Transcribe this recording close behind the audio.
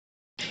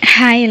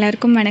Hi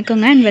எல்லாருக்கும்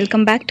வணக்கங்க and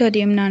welcome back to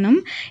அதியும் நானும்.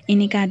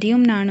 இன்றைக்கி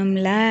அதியும்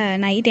நானும்ல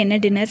நைட் என்ன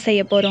டின்னர்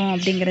செய்ய போகிறோம்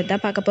அப்படிங்கிறத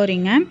பார்க்க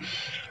போகிறீங்க.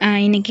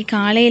 இன்றைக்கி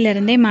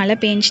காலையிலேருந்தே மழை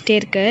பெஞ்சிட்டே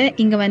இருக்குது.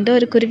 இங்கே வந்து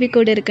ஒரு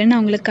குருவிக்கூடு இருக்குதுன்னு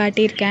நான் உங்களுக்கு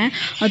காட்டியிருக்கேன்.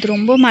 அது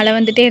ரொம்ப மழை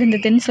வந்துகிட்டே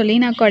இருந்ததுன்னு சொல்லி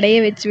நான் கொடையை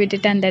வச்சு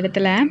விட்டுட்டேன் அந்த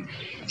இடத்துல.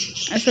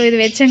 ஸோ இது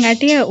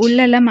வச்சங்காட்டி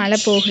உள்ளெல்லாம் மழை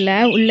போகலை,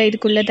 உள்ளே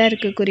இதுக்குள்ளே தான்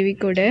இருக்குது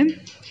குருவிக்கூடு.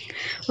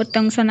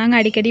 ஒருத்தவங்க சொன்னாங்க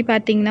அடிக்கடி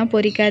பார்த்திங்கன்னா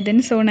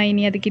பொறிக்காதுன்னு. ஸோ நான்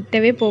இனி அது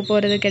கிட்டவே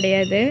போகிறது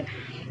கிடையாது.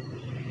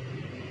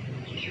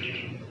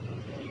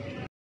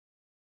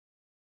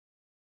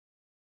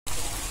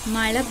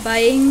 மழை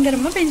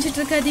பயங்கரமாக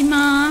பெஞ்சிட்ருக்கு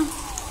அதிகமா,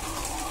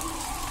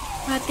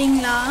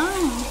 பார்த்தீங்களா?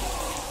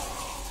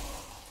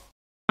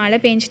 மழை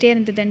பெஞ்சிட்டே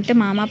இருந்ததுன்ட்டு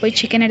மாமா போய்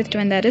சிக்கன்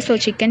எடுத்துகிட்டு வந்தார். ஸோ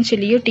சிக்கன்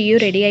சில்லியும்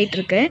டீயும் ரெடி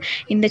ஆகிட்டுருக்கு.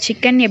 இந்த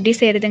சிக்கன் எப்படி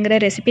செய்கிறதுங்கிற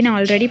ரெசிபி நான்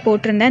ஆல்ரெடி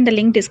போட்டிருந்தேன். இந்த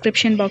லிங்க்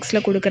டிஸ்கிரிப்ஷன்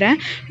பாக்ஸில் கொடுக்குறேன்.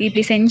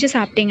 இப்படி செஞ்சு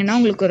சாப்பிட்டிங்கன்னா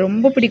உங்களுக்கு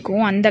ரொம்ப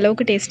பிடிக்கும்,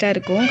 அந்தளவுக்கு டேஸ்ட்டாக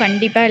இருக்கும்.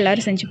 கண்டிப்பாக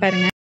எல்லோரும் செஞ்சு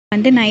பாருங்கள்.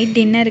 வந்து நைட்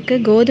டின்னருக்கு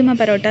கோதுமை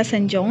பரோட்டா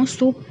செஞ்சோம்.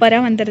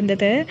 சூப்பராக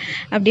வந்திருந்தது.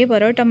 அப்படியே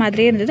பரோட்டா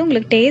மாதிரியே இருந்தது.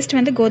 உங்களுக்கு டேஸ்ட்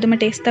வந்து கோதுமை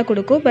டேஸ்ட் தான்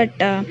கொடுக்கும்.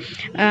 பட்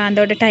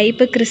அதோட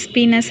டைப்பு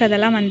கிறிஸ்பினஸ்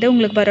அதெல்லாம் வந்து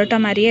உங்களுக்கு பரோட்டா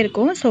மாதிரியே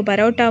இருக்கும். ஸோ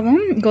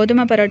பரோட்டாவும்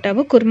கோதுமை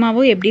பரோட்டாவும்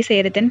குருமாவும் எப்படி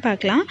செய்கிறதுன்னு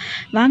பார்க்கலாம்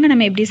வாங்க.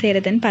 நம்ம எப்படி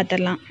செய்கிறதுன்னு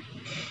பார்த்துடலாம்.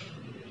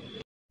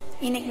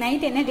 இன்றைக்கி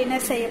நைட் என்ன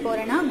டின்னர் செய்ய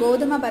போகிறேன்னா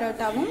கோதுமை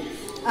பரோட்டாவும்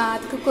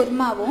அதுக்கு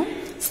குருமாவும்.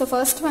 ஸோ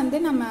ஃபர்ஸ்ட் வந்து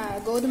நம்ம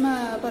கோதுமை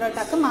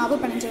பரோட்டாவுக்கு மாவு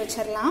பிணைஞ்சு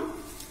வச்சிடலாம்.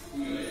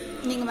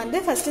 நீங்கள் வந்து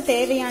ஃபஸ்ட்டு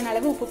தேவையான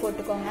அளவு உப்பு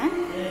போட்டுக்கோங்க.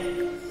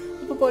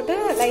 உப்பு போட்டு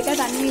லைட்டாக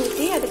தண்ணி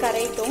ஊற்றி அது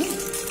கரையட்டும்.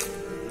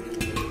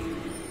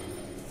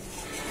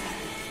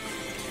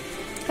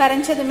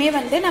 கரைஞ்சதுமே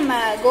வந்து நம்ம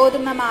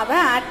கோதுமை மாவை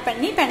ஆட்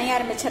பண்ணி பிணைய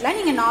ஆரம்பிச்சிடலாம்.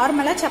 நீங்கள்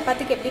நார்மலாக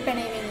சப்பாத்திக்கு எப்படி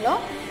பிணைவீங்களோ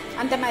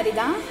அந்த மாதிரி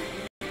தான்.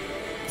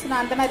 ஸோ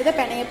நான் அந்த மாதிரி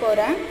தான் பிணைய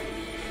போகிறேன்.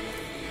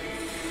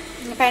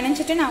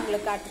 பிணைஞ்சிட்டு நான்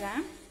உங்களுக்கு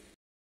காட்டுறேன்.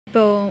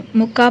 இப்போது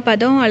 3/4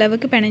 பதம்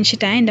அளவுக்கு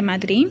பிணைஞ்சிட்டேன். இந்த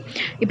மாதிரி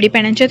இப்படி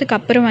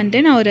பிணைஞ்சதுக்கப்புறம் வந்து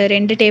நான் ஒரு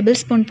 2 டேபிள்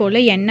ஸ்பூன் போல்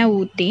எண்ணெய்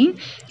ஊற்றி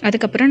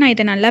அதுக்கப்புறம் நான்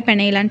இதை நல்லா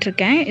பிணையலான்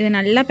இருக்கேன். இதை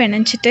நல்லா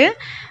பிணைஞ்சிட்டு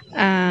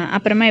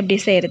அப்புறமா எப்படி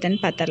செய்கிறதுன்னு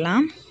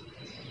பார்த்துடலாம்.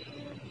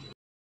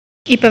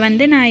 இப்போ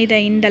வந்து நான் இதை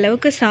இந்த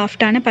அளவுக்கு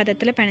சாஃப்டான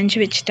பதத்தில் பிணைஞ்சி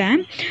வச்சுட்டேன்.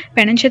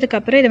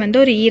 பிணைஞ்சதுக்கப்புறம் இதை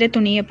வந்து ஒரு ஈர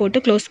துணியை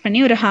போட்டு க்ளோஸ்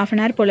பண்ணி ஒரு 1/2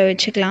 அன் ஹவர் போல்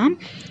வச்சுக்கலாம்.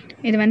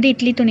 இது வந்து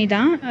இட்லி துணி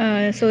தான்.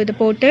 ஸோ இதை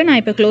போட்டு நான்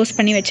இப்போ க்ளோஸ்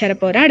பண்ணி வச்சிட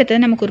போகிறேன்.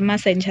 அடுத்தது நம்ம குருமா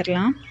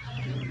செஞ்சிடலாம்.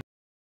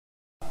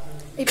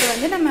 இப்போ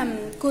வந்து நம்ம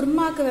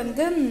குருமாவுக்கு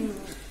வந்து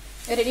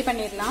ரெடி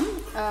பண்ணிடலாம்.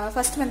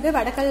 ஃபர்ஸ்ட் வந்து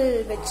வடக்கல்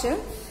வச்சு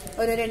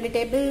ஒரு 2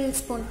 டேபிள்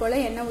ஸ்பூன் போல்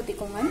எண்ணெய்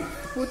ஊற்றிக்கோங்க.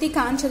 ஊற்றி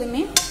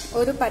காய்ச்சதுமே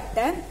ஒரு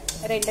பட்டை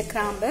 2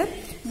 கிராம்பு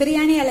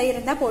பிரியாணி இலை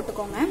இருந்தால்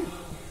போட்டுக்கோங்க.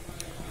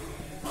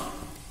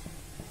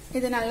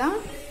 இது நல்லா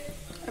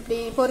அப்படி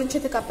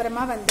பொரிஞ்சதுக்கு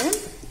அப்புறமா வந்து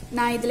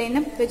நான் இதில்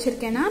என்ன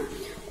வச்சுருக்கேன்னா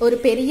ஒரு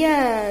பெரிய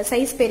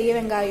சைஸ் பெரிய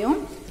வெங்காயம்,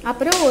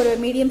 அப்புறம் ஒரு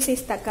மீடியம்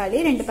சைஸ் தக்காளி,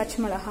 2 பச்சை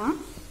மிளகாய்.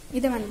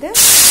 இதை வந்து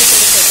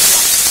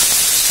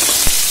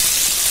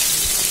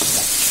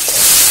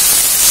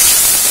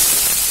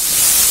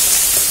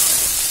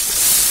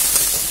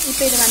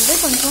இப்போ இது வந்து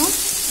கொஞ்சம்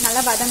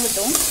நல்லா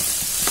வதங்கட்டும்.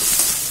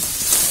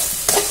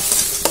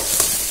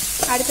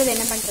 அடுத்தது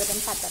என்ன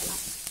பண்ணுறதுன்னு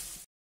பார்த்துடலாம்.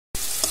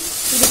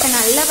 இது இப்போ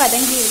நல்லா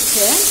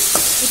வதங்கிடுச்சு.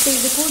 இப்போ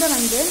இது கூட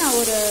வந்து நான்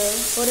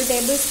ஒரு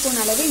டேபிள்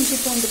ஸ்பூன் அளவு இஞ்சி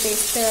பூண்டு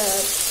பேஸ்ட்டு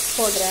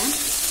போடுறேன்.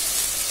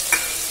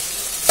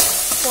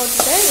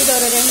 போட்டுட்டு இது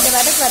ஒரு 2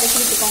 வதக்கி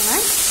விட்டுக்கோங்க.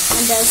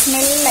 அந்த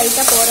ஸ்மெல்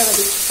லைட்டாக போகிற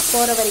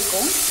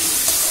வரைக்கும்.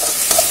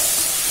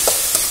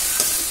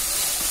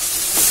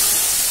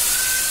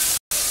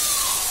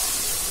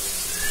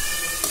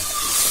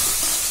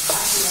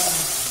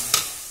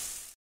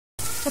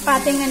 இப்போ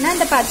பார்த்தீங்கன்னா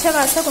இந்த பச்சை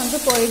வாசம்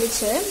கொஞ்சம்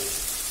போயிடுச்சு.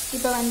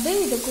 இப்போ வந்து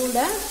இது கூட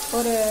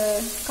ஒரு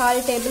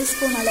 1/4 டேபிள்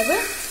ஸ்பூன் அளவு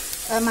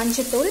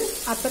மஞ்சத்தூள்,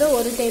 அப்புறம்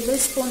 1 டேபிள்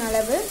ஸ்பூன்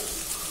அளவு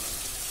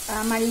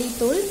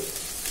மல்லித்தூள்,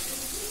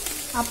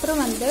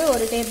 அப்புறம் வந்து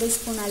 1 டேபிள்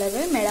ஸ்பூன்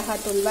அளவு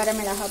மிளகாத்தூள், வர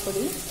மிளகாய்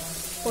பொடி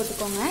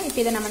போட்டுக்கோங்க.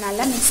 இப்போ இதை நம்ம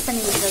நல்லா மிக்ஸ்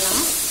பண்ணி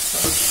விட்டுடலாம்.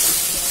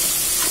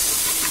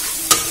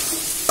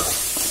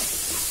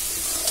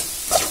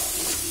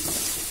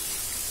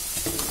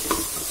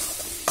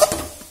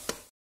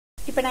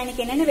 இப்போ நான்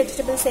இன்றைக்கி என்னென்ன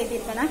வெஜிடபிள்ஸ்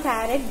சேர்த்திருக்கேன்னா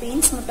கேரட்,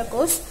 பீன்ஸ்,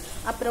 முட்டைக்கோஸ்,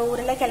 அப்புறம்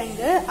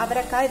உருளைக்கிழங்கு,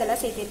 அவரைக்காய் இதெல்லாம்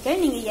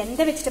சேர்த்திருக்கேன். நீங்கள் எந்த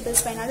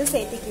வெஜிடபிள்ஸ் வேணாலும்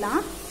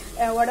சேர்த்திக்கலாம்.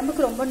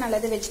 உடம்புக்கு ரொம்ப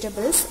நல்லது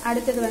வெஜிடபிள்ஸ்.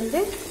 அடுத்தது வந்து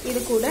இது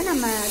கூட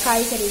நம்ம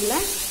காய்கறிகளை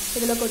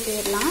இதில்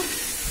கொட்டிடலாம்.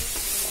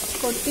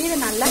 கொட்டி இதை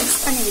நல்லா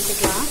மிக்ஸ் பண்ணி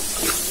விட்டுக்கலாம்.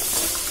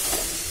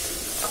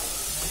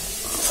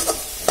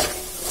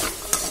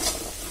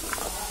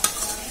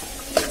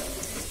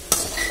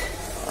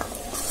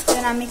 இதை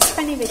நான் மிக்ஸ்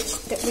பண்ணி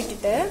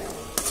விட்டுட்டு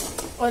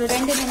ஒரு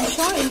 2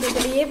 நிமிஷம் இந்த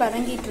இதுலேயே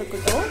வதங்கிட்டு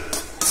இருக்கட்டும்.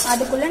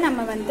 அதுக்குள்ளே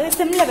நம்ம வந்து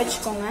சிம்மில்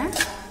வச்சுக்கோங்க.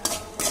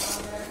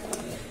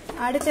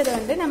 அடுத்தது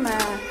வந்து நம்ம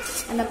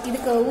அந்த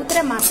இதுக்கு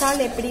ஊற்றுற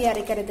மசாலா எப்படி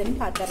அரைக்கிறதுன்னு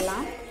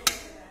பார்த்துடலாம்.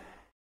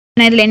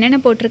 நான் இதில் என்னென்ன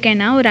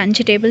போட்டிருக்கேன்னா ஒரு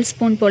 5 டேபிள்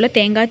ஸ்பூன் போல்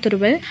தேங்காய்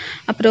துருவல்,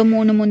 அப்புறம்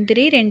 3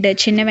 முந்திரி, 2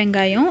 சின்ன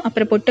வெங்காயம்,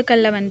 அப்புறம்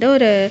பொட்டுக்கல்ல வந்து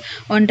ஒரு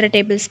 1.5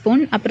 டேபிள்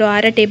ஸ்பூன், அப்புறம்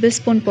 1/2 டேபிள்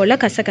ஸ்பூன் போல்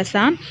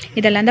கசகசா,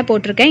 இதெல்லாம் தான்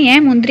போட்டிருக்கேன்.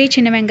 ஏன் முந்திரி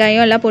சின்ன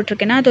வெங்காயம் எல்லாம்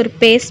போட்டிருக்கேன்னா அது ஒரு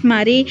பேஸ்ட்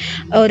மாதிரி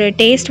ஒரு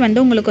டேஸ்ட்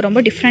வந்து உங்களுக்கு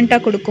ரொம்ப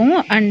டிஃப்ரெண்ட்டாக கொடுக்கும்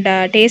அண்ட்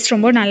டேஸ்ட்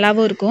ரொம்ப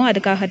நல்லாவும் இருக்கும்.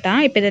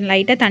 அதுக்காகத்தான். இப்போ இதை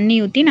லைட்டாக தண்ணி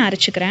ஊற்றி நான்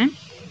அரைச்சிக்கிறேன்.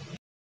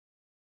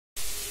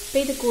 இப்போ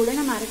இது கூட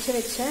நம்ம அரைச்சி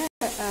வச்ச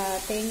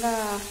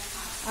தேங்காய்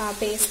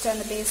பேஸ்ட்,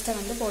 அந்த பேஸ்ட்டை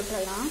வந்து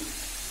போட்டுடலாம்.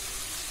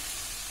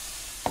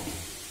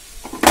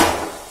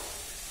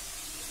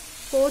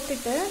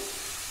 போட்டுட்டு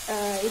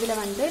இதில்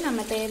வந்து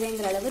நம்ம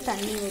தேவைங்கிற அளவு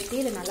தண்ணி ஊற்றி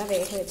இதை நல்லா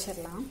வேக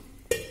வச்சிடலாம்.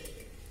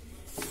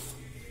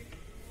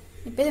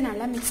 இப்போ இதை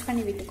நல்லா மிக்ஸ்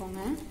பண்ணி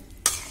விட்டுக்கோங்க.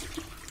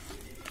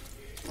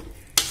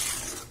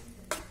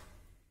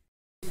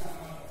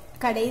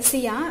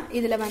 கடைசியாக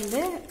இதில்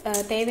வந்து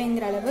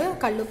தேவைங்கிற அளவு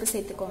கல்லுப்பு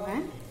சேர்த்துக்கோங்க.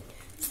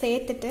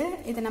 சேர்த்துட்டு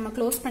இதை நம்ம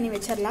க்ளோஸ் பண்ணி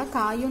வச்சிடலாம்.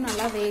 காயும்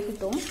நல்லா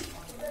வேகட்டும்.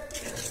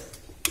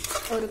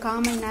 ஒரு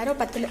 1/4 மணி நேரம்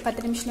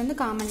 10 நிமிஷத்துலேருந்து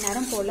 1/4 மணி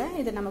நேரம் போல்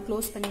இதை நம்ம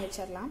க்ளோஸ் பண்ணி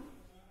வச்சிடலாம்.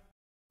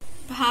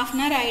 இப்போ 1/2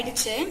 hour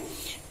ஆயிடுச்சு.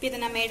 இப்போ இதை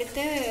நம்ம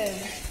எடுத்து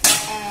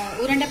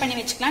உருண்டை பண்ணி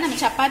வச்சுக்கலாம். நம்ம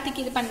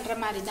சப்பாத்திக்கு இது பண்ணுற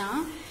மாதிரி தான்.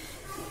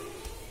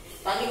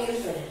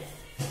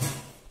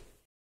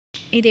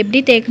 இது எப்படி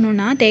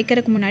தேய்க்கணுன்னா,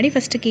 தேய்க்கிறதுக்கு முன்னாடி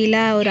ஃபஸ்ட்டு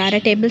கீழே ஒரு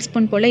 1/2 டேபிள்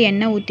ஸ்பூன் போல்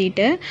எண்ணெய்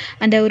ஊற்றிட்டு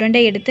அந்த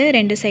உருண்டை எடுத்து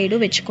 2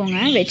 சைடும் வச்சுக்கோங்க.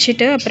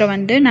 வச்சுட்டு அப்புறம்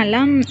வந்து நல்லா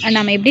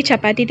நம்ம எப்படி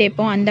சப்பாத்தி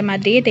தேய்ப்போம் அந்த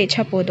மாதிரியே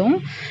தேய்ச்சா போதும்.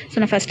 ஸோ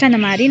நான் ஃபஸ்ட்டு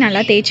அந்த மாதிரி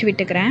நல்லா தேய்ச்சி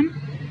விட்டுக்கிறேன்.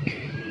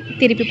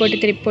 திருப்பி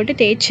போட்டு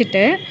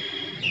தேய்ச்சிட்டு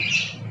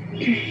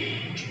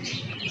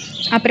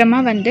அப்புறமா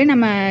வந்து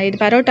நம்ம இது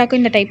பரோட்டாக்கும்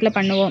இந்த டைப்பில்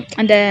பண்ணுவோம்.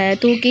 அந்த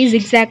தூக்கி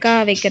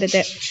ஜிக்ஸாக்காக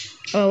வைக்கிறது,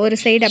 ஒரு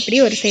சைடு அப்படி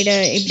ஒரு சைடு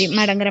இப்படி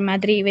மடங்குற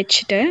மாதிரி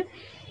வச்சுட்டு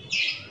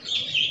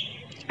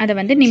அதை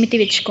வந்து நிமித்தி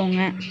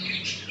வச்சுக்கோங்க.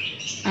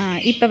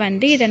 இப்போ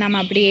வந்து இதை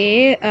நம்ம அப்படியே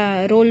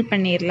ரோல்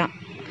பண்ணிடலாம்,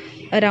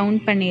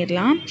 ரவுண்ட்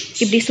பண்ணிடலாம்.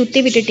 இப்படி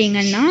சுற்றி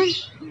விட்டுட்டிங்கன்னா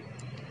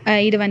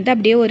இது வந்து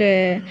அப்படியே ஒரு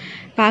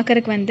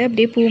பார்க்குறக்கு வந்து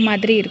அப்படியே பூ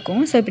மாதிரி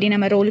இருக்கும். ஸோ இப்படி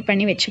நம்ம ரோல்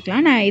பண்ணி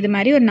வச்சுக்கலாம். நான் இது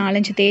மாதிரி ஒரு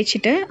 4-5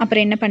 தேய்ச்சிட்டு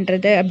அப்புறம் என்ன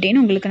பண்ணுறது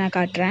அப்படின்னு உங்களுக்கு நான்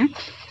காட்டுறேன்.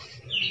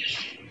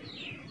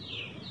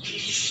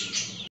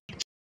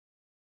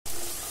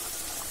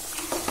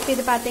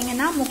 இது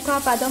பார்த்தீங்கன்னா 3/4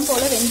 பதம்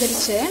போல்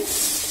வெந்துருச்சு.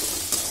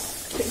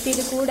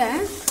 இது கூட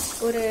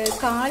ஒரு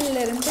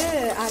 1/4லேருந்து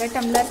 1/2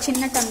 டம்ளர்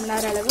சின்ன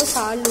டம்ளர் அளவு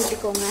பால்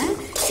ஊற்றிக்கோங்க.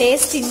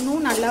 டேஸ்ட்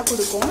இன்னும் நல்லா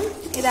கொடுக்கும்.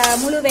 இதை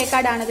முழு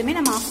வேக்காடு ஆனதுமே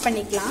நம்ம ஆஃப்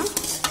பண்ணிக்கலாம்.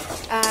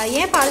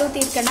 ஏன் பால்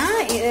ஊற்றிருக்கேன்னா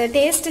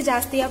டேஸ்ட்டு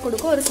ஜாஸ்தியாக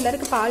கொடுக்கும். ஒரு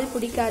சிலருக்கு பால்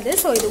பிடிக்காது.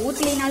 ஸோ இது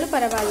ஊற்றலினாலும்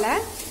பரவாயில்ல,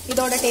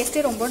 இதோட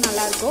டேஸ்ட்டே ரொம்ப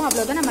நல்லாயிருக்கும்.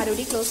 அவ்வளோதான். நான்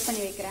மறுபடியும் க்ளோஸ்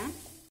பண்ணி வைக்கிறேன்.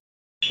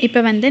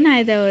 இப்போ வந்து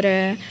நான் இதை ஒரு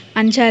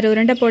 5-6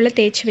 உருண்டை போல்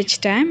தேய்ச்சி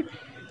வச்சுட்டேன்.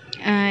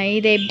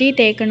 இதை எப்படி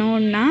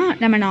தேய்க்கணுன்னா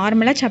நம்ம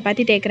நார்மலாக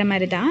சப்பாத்தி தேய்க்கிற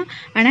மாதிரி தான்.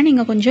 ஆனால்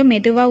நீங்கள் கொஞ்சம்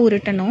மெதுவாக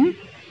உருட்டணும்.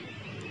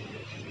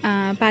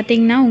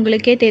 பார்த்திங்கன்னா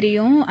உங்களுக்கே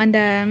தெரியும், அந்த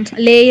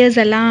லேயர்ஸ்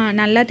எல்லாம்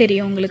நல்லா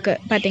தெரியும் உங்களுக்கு.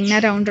 பார்த்திங்கன்னா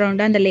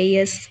ரவுண்டாக அந்த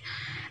லேயர்ஸ்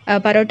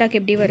பரோட்டாக்கு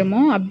எப்படி வருமோ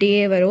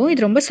அப்படியே வரும்.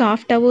 இது ரொம்ப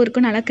சாஃப்டாகவும்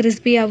இருக்கும், நல்லா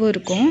கிறிஸ்பியாகவும்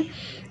இருக்கும்.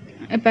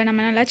 இப்போ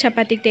நம்ம நல்லா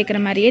சப்பாத்திக்கு தேய்க்கிற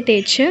மாதிரியே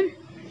தேய்ச்சி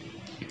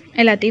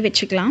எல்லாத்தையும்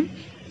வச்சுக்கலாம்.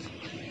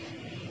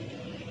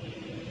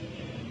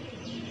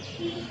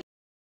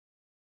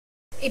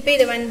 இப்போ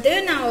இது வந்து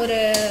நான் ஒரு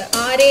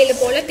 6-7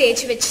 போல்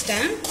தேய்ச்சி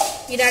வச்சுட்டேன்.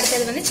 இது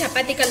அடுத்தது வந்து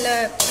சப்பாத்தி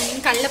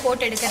கல்லை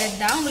போட்டு எடுக்கிறது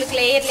தான். உங்களுக்கு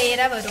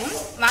லேயராக வரும்.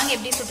 வாங்க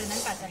எப்படி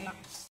சுட்டுறதுன்னு பார்த்துடலாம்.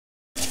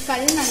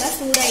 கல் நல்லா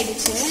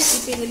சூடாயிடுச்சு.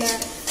 இப்போ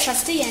இதில்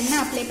ஃபஸ்ட்டு எண்ணெய்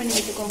அப்ளை பண்ணி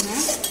விட்டுக்கோங்க.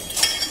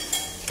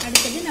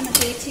 அடுத்தது நம்ம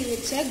தேய்ச்சி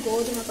வச்ச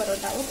கோதுமை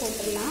பரோட்டாவை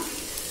போட்டுடலாம்.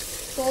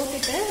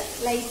 போட்டுட்டு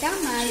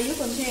லைட்டாக மேலேயும்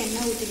கொஞ்சம்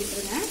எண்ணெய் ஊற்றி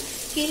விட்டுருங்க.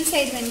 கீழ்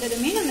சைடு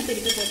வெந்ததுமே நம்ம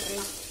திருப்பி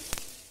போட்டுடலாம்.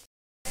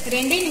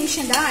 2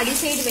 நிமிஷம் தான், அடி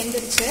சைடு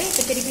வெந்துருச்சு.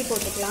 இப்போ திருப்பி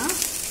போட்டுக்கலாம்.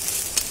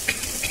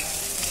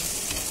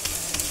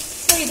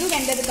 ஸோ இது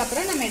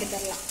வெந்ததுக்கப்புறம் நம்ம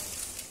எடுத்துடலாம்.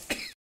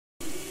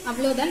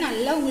 அவ்வளோதான்,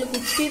 நல்லா உங்களுக்கு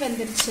உச்சி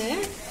வந்துருச்சு.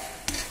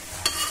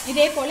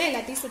 இதே போல்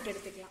எல்லாத்தையும் சுட்டு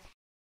எடுத்துக்கலாம்.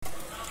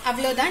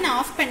 அவ்வளோதான், நான்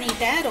ஆஃப்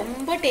பண்ணிட்டேன்.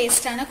 ரொம்ப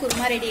டேஸ்டான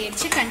குருமா ரெடி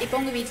ஆயிடுச்சு. கண்டிப்பாக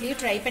உங்கள் வீட்லேயும்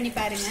ட்ரை பண்ணி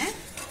பாருங்கள்.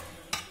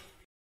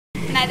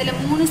 நான் இதில்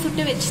 3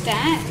 சுட்டு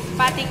வச்சுட்டேன்.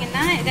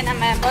 பார்த்தீங்கன்னா இதை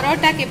நம்ம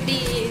பரோட்டாக்கு எப்படி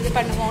இது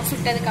பண்ணுவோம்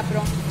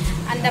சுட்டதுக்கப்புறம்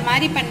அந்த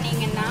மாதிரி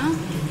பண்ணிங்கன்னா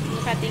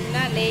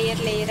பார்த்தீங்கன்னா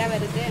லேயராக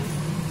வருது.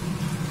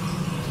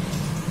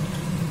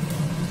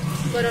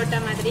 பரோட்டா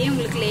மாதிரியே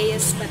உங்களுக்கு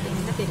லேயர்ஸ்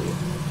பார்த்தீங்கன்னா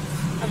தெரியும்.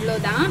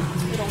 அவ்வளோதான்,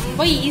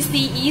 ரொம்ப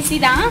ஈஸி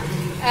தான்.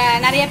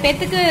 நிறைய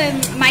பேர்த்துக்கு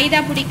மைதா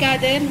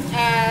பிடிக்காது.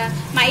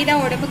 மைதா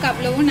உடம்புக்கு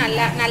அவ்வளவும்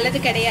நல்லது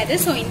கிடையாது.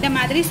 ஸோ இந்த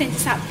மாதிரி செஞ்சு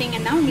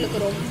சாப்பிட்டீங்கன்னா உங்களுக்கு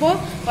ரொம்ப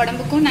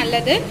உடம்புக்கும்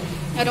நல்லது,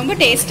 ரொம்ப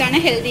டேஸ்டான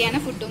ஹெல்த்தியான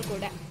ஃபுட்டும்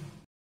கூட.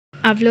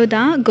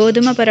 அவ்வளோதான்,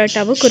 கோதுமை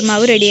பரோட்டாவும்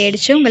குருமாவும் ரெடி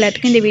ஆகிடுச்சு. உங்கள்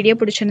எல்லாத்துக்கும் இந்த வீடியோ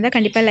பிடிச்சிருந்தா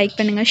கண்டிப்பாக லைக்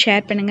பண்ணுங்கள்,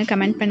 ஷேர் பண்ணுங்கள்,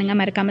 கமெண்ட் பண்ணுங்கள்,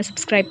 மறக்காமல்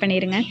சப்ஸ்கிரைப்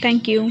பண்ணிடுங்க.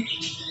 தேங்க்யூ.